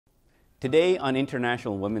Today on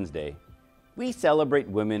International Women's Day, we celebrate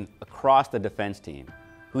women across the defense team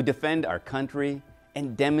who defend our country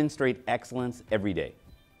and demonstrate excellence every day.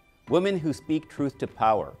 Women who speak truth to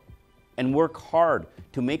power and work hard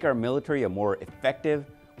to make our military a more effective,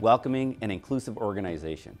 welcoming, and inclusive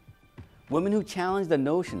organization. Women who challenge the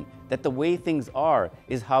notion that the way things are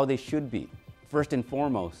is how they should be. First and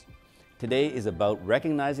foremost, today is about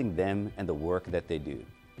recognizing them and the work that they do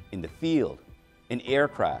in the field, in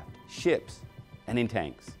aircraft, ships, and in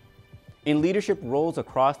tanks, in leadership roles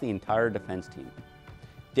across the entire defense team.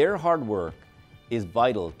 Their hard work is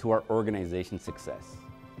vital to our organization's success.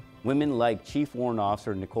 Women like Chief Warrant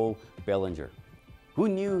Officer Nicole Bellinger, who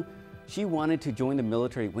knew she wanted to join the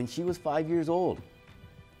military when she was 5 years old.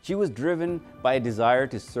 She was driven by a desire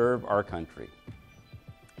to serve our country.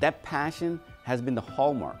 That passion has been the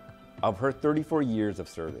hallmark of her 34 years of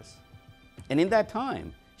service. And in that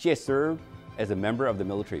time, she has served as a member of the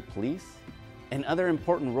military police and other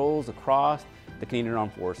important roles across the Canadian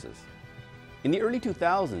Armed Forces. In the early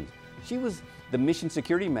 2000s, she was the Mission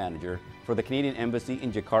Security Manager for the Canadian Embassy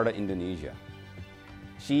in Jakarta, Indonesia.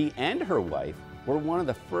 She and her wife were one of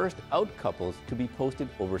the first out couples to be posted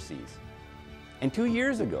overseas. And 2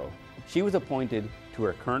 years ago, she was appointed to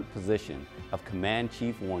her current position of Command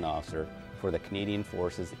Chief Warrant Officer for the Canadian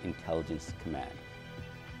Forces Intelligence Command.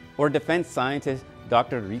 Or defense scientist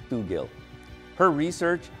Dr. Ritu Gill. Her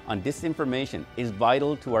research on disinformation is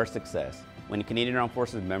vital to our success when Canadian Armed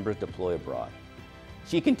Forces members deploy abroad.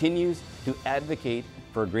 She continues to advocate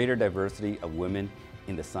for greater diversity of women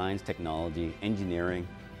in the science, technology, engineering,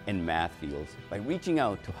 and math fields by reaching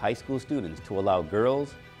out to high school students to allow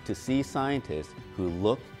girls to see scientists who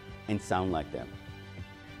look and sound like them.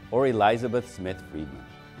 Or Elizabeth Smith Friedman,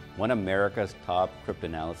 one of America's top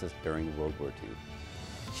cryptanalysts during World War II.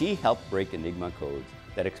 She helped break Enigma codes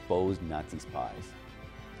that exposed Nazi spies.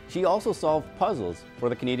 She also solved puzzles for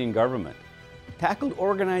the Canadian government, tackled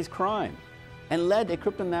organized crime, and led a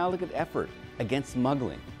cryptanalytic effort against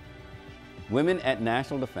smuggling. Women at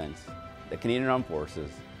National Defense, the Canadian Armed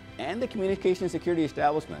Forces, and the Communication Security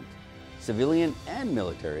Establishment, civilian and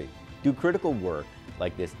military, do critical work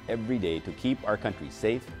like this every day to keep our country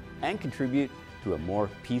safe and contribute to a more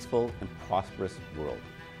peaceful and prosperous world.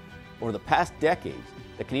 Over the past decades,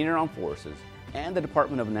 the Canadian Armed Forces and the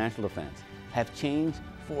Department of National Defense have changed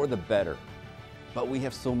for the better, but we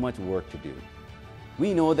have so much work to do.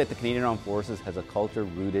 We know that the Canadian Armed Forces has a culture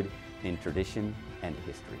rooted in tradition and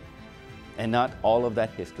history, and not all of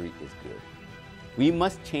that history is good. We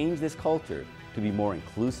must change this culture to be more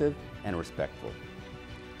inclusive and respectful.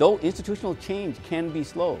 Though institutional change can be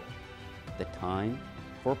slow, the time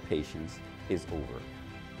for patience is over.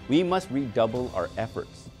 We must redouble our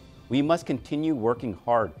efforts. We must continue working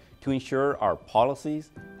hard to ensure our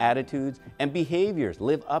policies, attitudes, and behaviors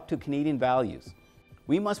live up to Canadian values.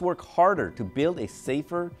 We must work harder to build a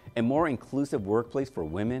safer and more inclusive workplace for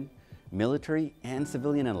women, military, and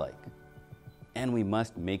civilian alike. And we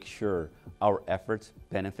must make sure our efforts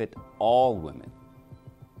benefit all women.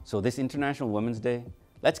 So this International Women's Day,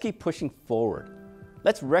 let's keep pushing forward.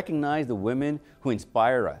 Let's recognize the women who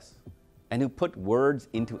inspire us and who put words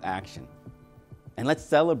into action. And let's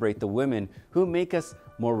celebrate the women who make us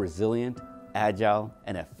more resilient, agile,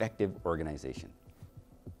 and effective organization.